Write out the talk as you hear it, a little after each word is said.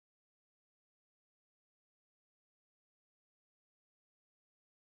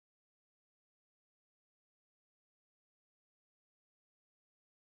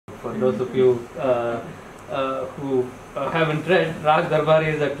for those of you who haven't read, Raj Darbari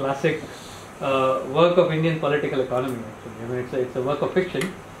is a classic work of Indian political economy. Actually, I mean, it's a work of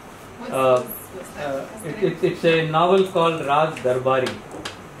fiction. It's a novel called Raj Darbari.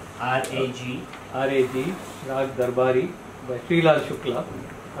 R-A-G. R-A-G, Raj Darbari by Srilal Shukla.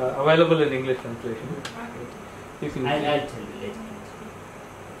 Available in English translation. I'll tell you later.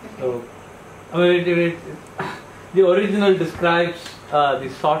 So, I mean, the original describes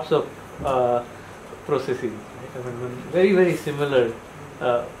these sorts of processes. Right? I mean, very, very similar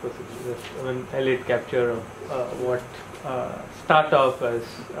processes. I mean, elite capture of what start off as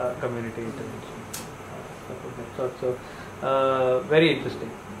community intervention, stuff of that sort. So, very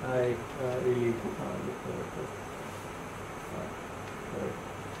interesting. I really look forward to it.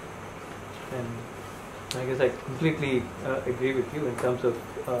 And I guess I completely agree with you in terms of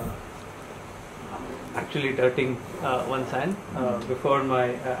actually dirting one's hand. Before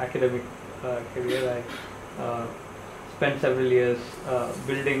my academic career, I spent several years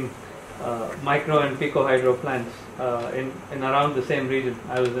building micro and pico hydro plants in around the same region.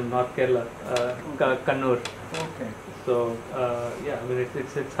 I was in North Kerala, Kannur. Okay. So yeah, I mean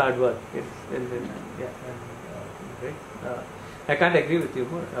it's hard work. Great. I can't agree with you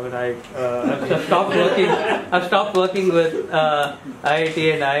more. I mean, I've stopped working. I've stopped working with IIT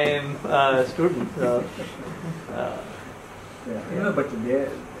and IIM students. But they,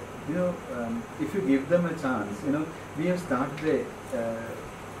 if you give them a chance, we have started a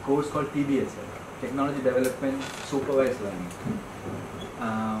course called TDS, Technology Development Supervised Learning.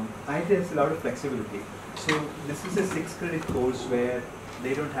 IIT has a lot of flexibility. So this is a 6-credit course where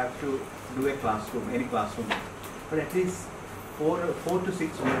they don't have to do a classroom, any classroom, but at least 4 to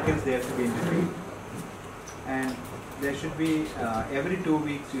 6 weekends they have to be in the field, and there should be every 2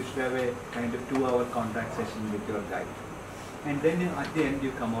 weeks you should have a kind of 2-hour contact session with your guide, and then at the end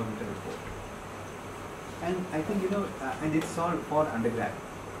you come out with a report. And I think and it's all for undergrad.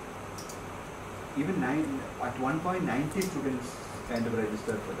 Even at one point 90 students kind of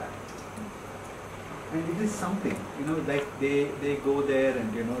registered for that, and it is something like they go there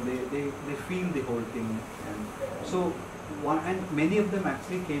and they feel the whole thing, and so. And many of them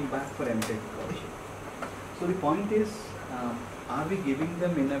actually came back for MTech scholarship. So the point is, are we giving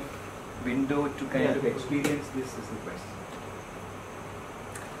them enough window to kind of experience this is the question.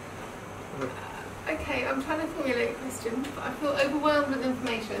 Okay, I'm trying to formulate a question, but I feel overwhelmed with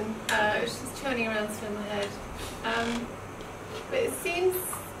information. It's just churning around still in my head. But it seems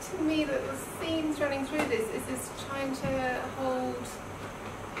to me that the themes running through this is this trying to hold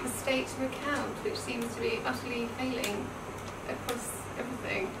the state to account, which seems to be utterly failing across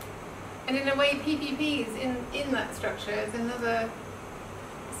everything. And in a way, PPPs in that structure is another.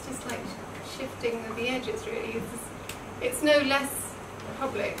 It's just like shifting the edges. Really, it's no less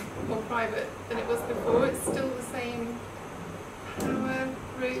public or private than it was before. It's still the same power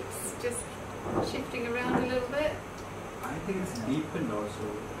roots, just shifting around a little bit. I think it's deepened also.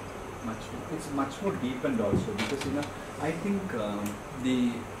 It's much more deepened also, because I think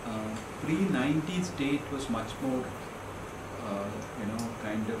the pre-90s state was much more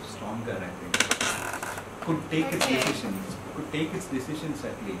kind of stronger. I think could take its decisions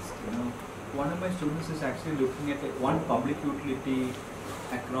at least. One of my students is actually looking at one public utility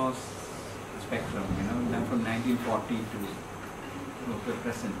across the spectrum. From 1940 to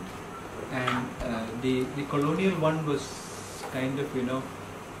present, and the colonial one was kind of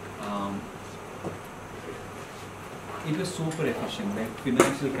it was super efficient, like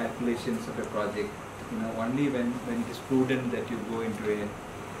financial calculations of a project. Only when it is prudent that you go into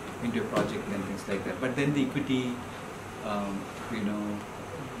a project and things like that. But then the equity,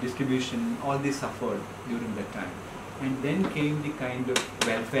 distribution, all this suffered during that time. And then came the kind of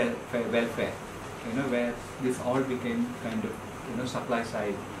welfare, where this all became kind of supply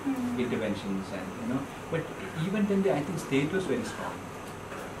side interventions, and But even then, I think state was very strong.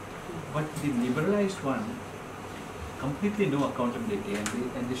 But the liberalized one, completely no accountability,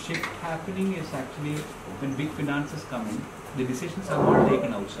 and the shift happening is actually when big finances come in, the decisions are all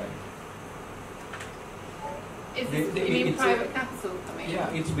taken outside. You mean private capital coming in? Yeah,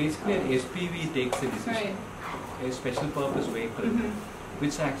 it's basically an SPV takes the decision, a special purpose vehicle, which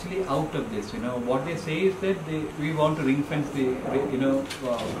is actually out of this. What they say is that we want to ring fence the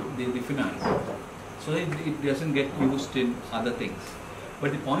finance, so that it doesn't get used in other things.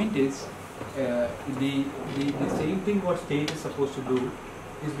 But the point is, the same thing what state is supposed to do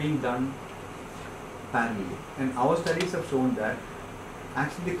is being done parallelly. And our studies have shown that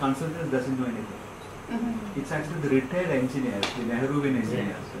actually the consultant doesn't know anything. It's actually the retired engineers, the Nehruvian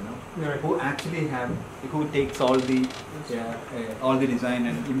engineers, who actually who takes all the design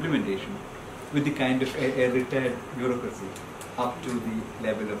and implementation with the kind of a retired bureaucracy up to the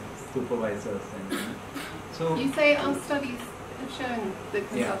level of supervisors and so. You say our studies have shown the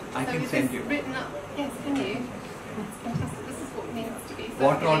consultants. Yeah, I can send you. Written up. Yes, can you? That's fantastic. This is what needs to be.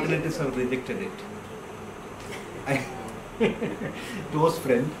 Water alternatives have rejected it. Close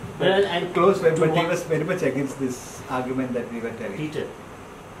friend, but he was very much against this argument that we were telling. Peter.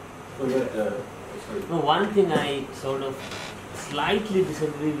 No, one thing I sort of slightly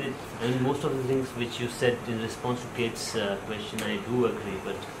disagree with, and most of the things which you said in response to Kate's question, I do agree,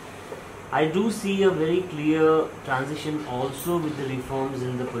 but I do see a very clear transition also with the reforms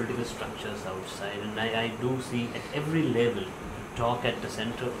in the political structures outside, and I do see at every level, talk at the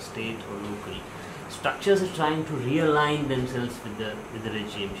center, state or local, structures are trying to realign themselves with the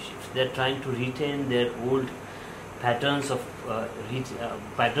regime shift. They're trying to retain their old patterns of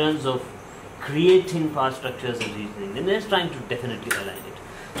creating power structures and reasoning, and they're trying to definitely align it.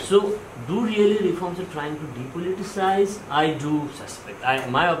 So, do really reforms are trying to depoliticize? I do suspect.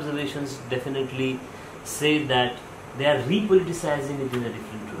 My observations definitely say that they are repoliticizing it in a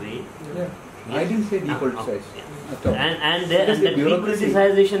different way. Yeah. I didn't say depoliticize. And that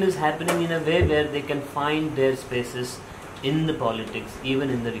depoliticization is happening in a way where they can find their spaces in the politics, even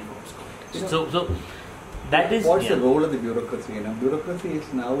in the reforms context. So that is what's the role of the bureaucracy? Bureaucracy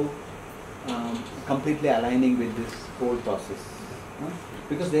is now completely aligning with this whole process,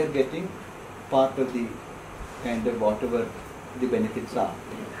 because they are getting part of the kind of whatever the benefits are.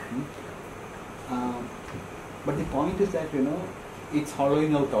 But the point is that it's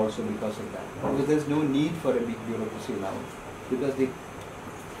hollowing out also because of that. Because there's no need for a big bureaucracy now,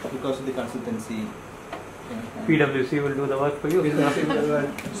 because of the consultancy. PwC will do the work for you.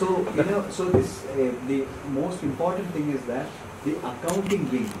 So this the most important thing is that the accounting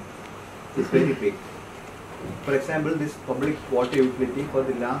wing is very big. For example, this public water utility, for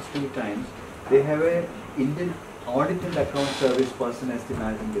the last 2 times, they have a Indian audit and account service person as the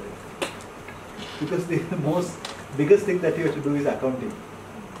managing director. Because the biggest thing that you have to do is accounting.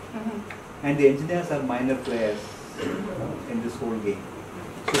 And the engineers are minor players in this whole game.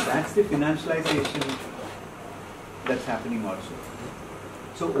 So that's the financialization that's happening also.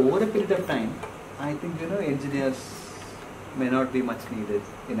 So over a period of time, I think engineers may not be much needed.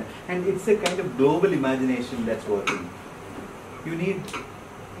 And it's a kind of global imagination that's working. You need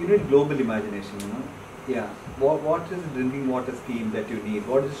global imagination. Yeah. What is the drinking water scheme that you need?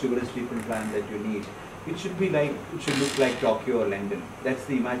 What is the sugar treatment plant that you need? It should look like Tokyo or London. That's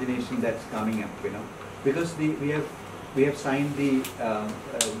the imagination that's coming up. Because we have signed the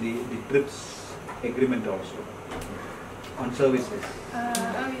TRIPS agreement also on services.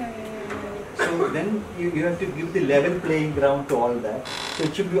 So then you have to give the level playing ground to all that. So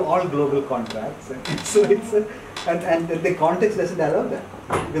it should be all global contracts. So and the context doesn't allow that,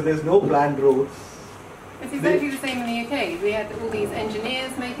 because there's no planned routes. It's exactly the same in the UK. We had all these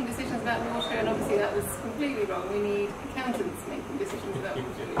engineers making decisions about water, and obviously that was completely wrong. We need accountants making decisions about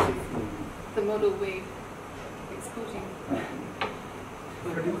water, which is the model we're exporting.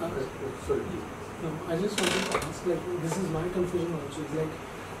 Sorry. No, I just wanted to ask, this is my confusion also. It's like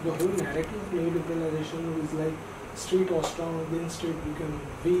the whole narrative of neoliberalization is like state or strong, then state become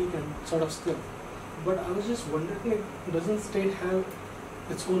weak and sort of stiff. But I was just wondering, doesn't state have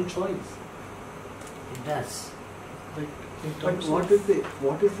its own choice? It does. But what is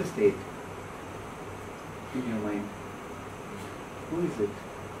the state in your mind? Who is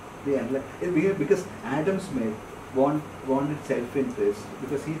it? Because Adam Smith wanted self-interest,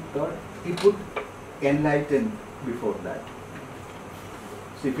 because he put enlightened before that.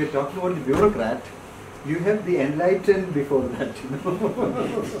 So if you're talking about the bureaucrat, you have the enlightened before that,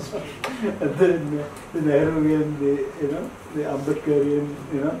 and then the Nehruvian, the Ambedkarian,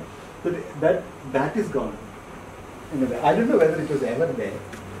 so that is gone. I don't know whether it was ever there.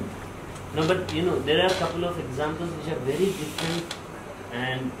 No, but there are a couple of examples which are very different,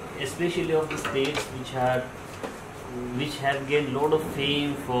 and especially of the states which have gained a lot of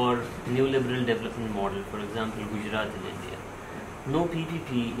fame for neoliberal development model. For example, Gujarat in India. No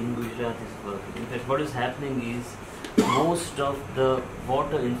PPP in Gujarat is working. In fact, what is happening is most of the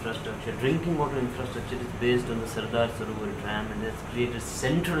water infrastructure, drinking water infrastructure, is based on the Sardar Sarovar Dam, and it's created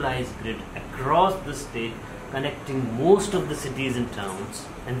centralized grid across the state, connecting most of the cities and towns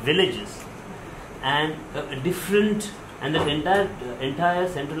and villages, and the entire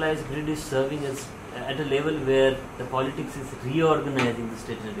centralized grid is serving as at a level where the politics is reorganizing the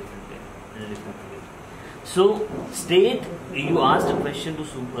state in a different way. So, state, you asked a question to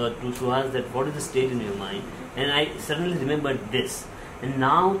Suhas that what is the state in your mind, and I suddenly remembered this. And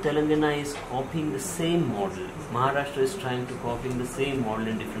now Telangana is copying the same model. Maharashtra is trying to copying the same model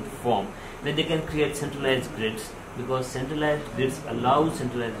in different form, where they can create centralized grids, because centralized grids allow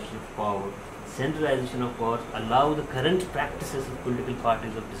centralization of power. Centralization of power allow the current practices of political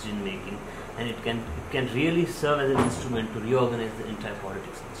parties of decision making, and it can really serve as an instrument to reorganize the entire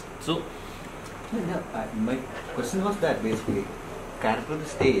politics system. So, my question was that basically, character of the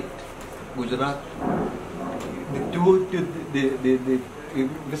state, Gujarat,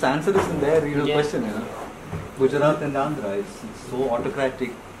 this answer is in there, question, Gujarat and Andhra is so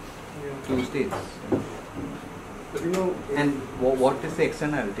autocratic, two states. But and what is the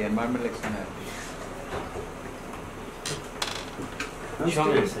externality, environmental externality? I'm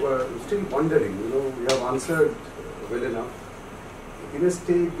still wondering, we have answered well enough. In a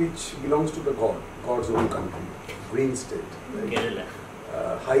state which belongs to the God's own country, green state, right?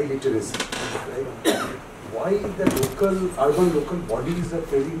 High literacy, right? Why the urban local bodies are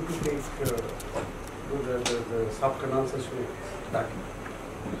failing to take the sub-canals are so lacking?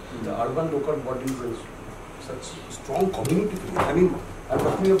 The urban local bodies are such strong community feeling. I mean, I'm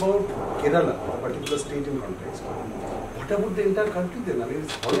talking about Kerala, a particular state in context. What about the entire country then? I mean,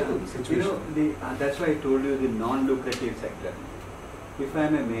 it's horrible situation. That's why I told you the non-lucrative sector. If I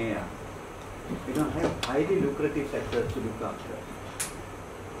am a mayor, I have highly lucrative sectors to look after.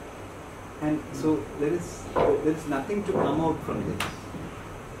 And so there is nothing to come out from this.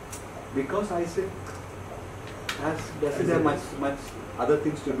 Because I said, doesn't have much other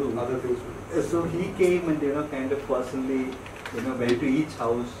things to do. So he came and kind of personally, went to each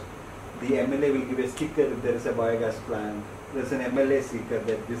house. The MLA will give a sticker if there is a biogas plant. There's an MLA sticker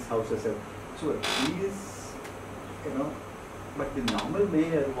that this house has a. So he is, but the normal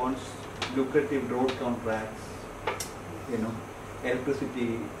mayor wants lucrative road contracts,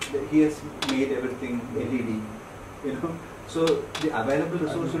 electricity. He has made everything LED, So the available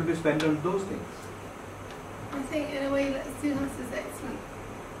resource will be spent on those things. I think in a way that Suhas's excellent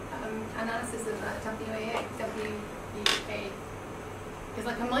analysis of that WEA is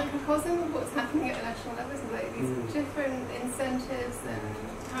like a microcosm of what's happening at a national level. So like these different incentives and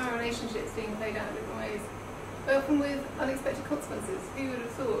power relationships being played out in different ways, but often with unexpected consequences. Who would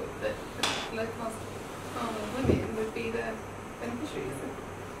have thought that low-cost farmer women would be the beneficiaries of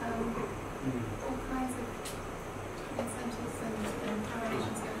all kinds of incentives and power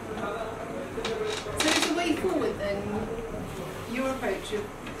relations going forward? So it's a way forward then, your approach of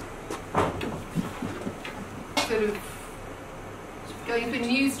sort of going for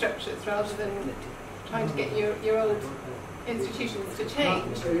new structures rather than trying to get your old institutions to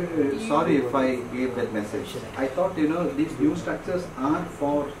change. Sorry if I gave that message. I thought, these new structures are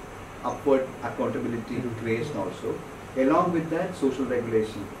for upward accountability creation also. Along with that, social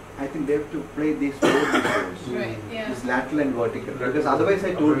regulation. I think they have to play these both roles. Right, yeah. This lateral and vertical. Because otherwise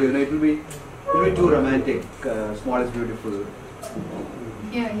I told you, it will be too romantic, small is beautiful.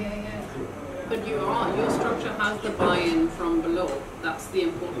 Yeah. But your structure has the buy-in from below. That's the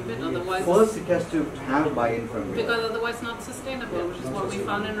important bit. Otherwise, first it has to have buy-in from below. Because otherwise it's not sustainable, which is what we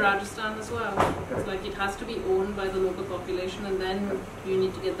found in Rajasthan as well. It's like it has to be owned by the local population, and then you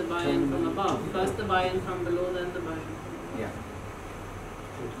need to get the buy-in from above. First the buy-in from below, then the buy-in from above. Yeah.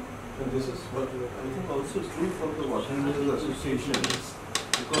 And this is what I think also is true for the water associations,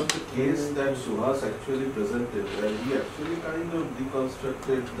 because the case that Suhas actually presented, where he actually kind of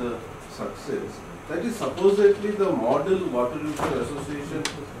deconstructed the success, that is supposedly the model water user association,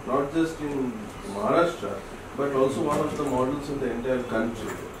 not just in Maharashtra, but also one of the models in the entire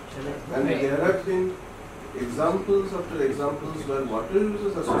country. And there have been examples after examples where water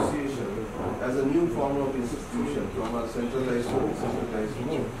users association as a new form of institution from a centralized to decentralized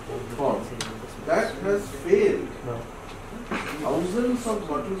form, that has failed. Thousands of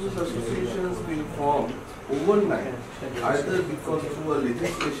water users associations being formed overnight, either because through a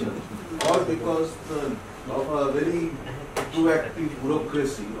legislation or because of a very proactive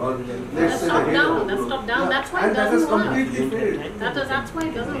bureaucracy, or let's say top down. That's why it doesn't work. Completely failed. That's why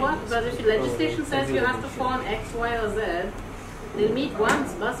it doesn't work. Because if the legislation says you have to form X, Y, or Z, they'll meet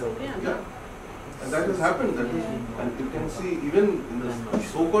once, bus again. Yeah. And that has happened. And you can see even in the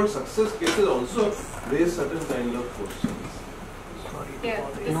so-called success cases also raise certain kind of questions. Yeah,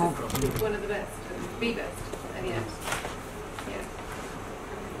 this is one of the best, the best, and yeah.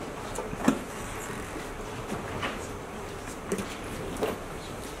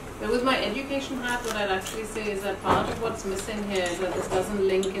 But with my education hat, what I'd actually say is that part of what's missing here is that this doesn't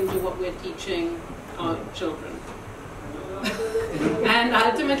link into what we're teaching our children. And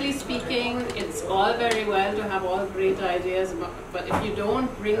ultimately speaking, it's all very well to have all great ideas, but if you don't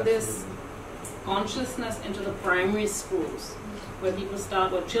bring this consciousness into the primary schools, where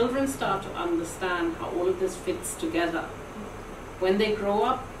children start to understand how all of this fits together, when they grow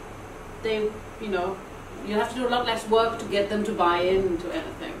up, you have to do a lot less work to get them to buy into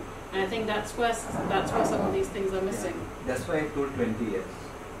anything. And I think that's where some of these things are missing. That's why I told 20 years.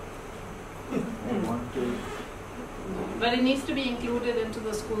 I want to. But it needs to be included into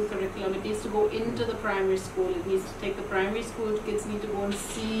the school curriculum. It needs to go into the primary school. It needs to take the primary school kids need to go and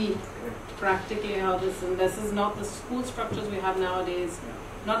see practically how this, and this is not the school structures we have nowadays,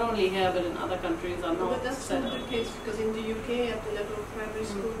 not only here but in other countries are not. But that's not the case, because in the UK at the level of primary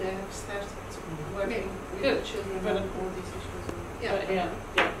school they have started working with children on all these issues. Yeah.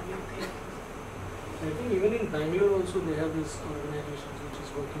 I think even in Bangalore also they have this organization which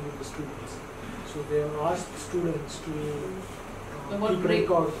is working with the students. So they have asked students to What grade?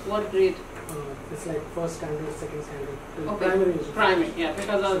 What grade? It's like first standard, second standard, Okay. primary education. Primary, yeah,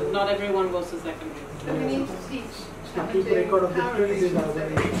 because not everyone goes to secondary. So we need to teach To how to keep do record of the power trends in the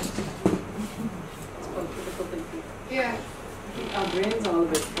relations. It's called critical thinking. Yeah. Our brains all a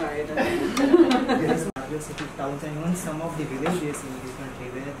bit fried. There is larger city towns and even some of the villages in this country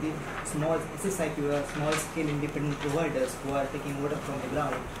where the small small scale independent providers who are taking water from the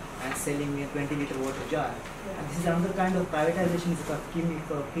ground and selling a 20-liter water jar. And this is another kind of privatization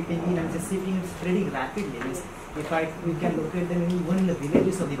keeping in and just spreading rapidly. Means we can locate them even in the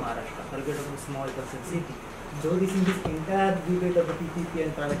villages of the Maharashtra, forget about small percent city. So this is this entire debate of the PPP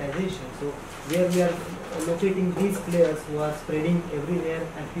and privatization. So where we are locating these players who are spreading everywhere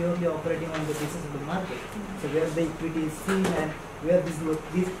and purely operating on the basis of the market. So where the equity is seen and where so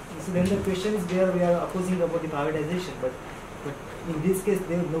then the question is where we are opposing about the privatization, but in this case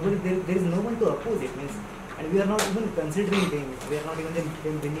there is no one to oppose it, means, and we are not even considering them, we are not even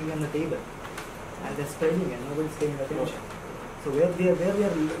them bringing on the table, and they're spreading and nobody's paying attention. So where we are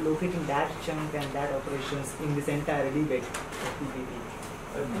locating that chunk and that operations in this entire debate of PPP.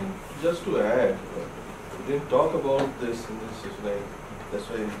 Just to add, we didn't talk about this in this session, that's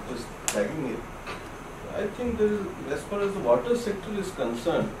why I'm just tagging it. I think there is, as far as the water sector is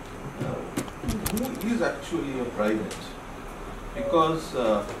concerned, who is actually a private? Because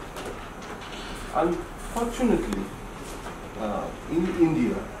unfortunately, in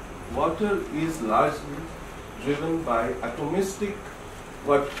India, water is largely driven by atomistic,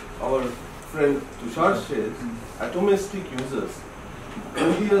 what our friend Tushar says, atomistic users.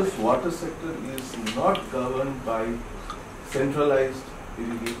 India's water sector is not governed by centralized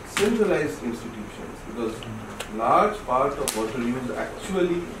institutions, because large part of water use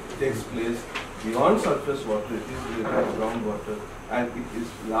actually takes place beyond surface water. It is related to groundwater, and it is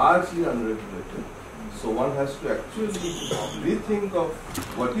largely unregulated. So one has to actually rethink of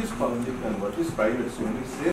what is public and what is private. So when we say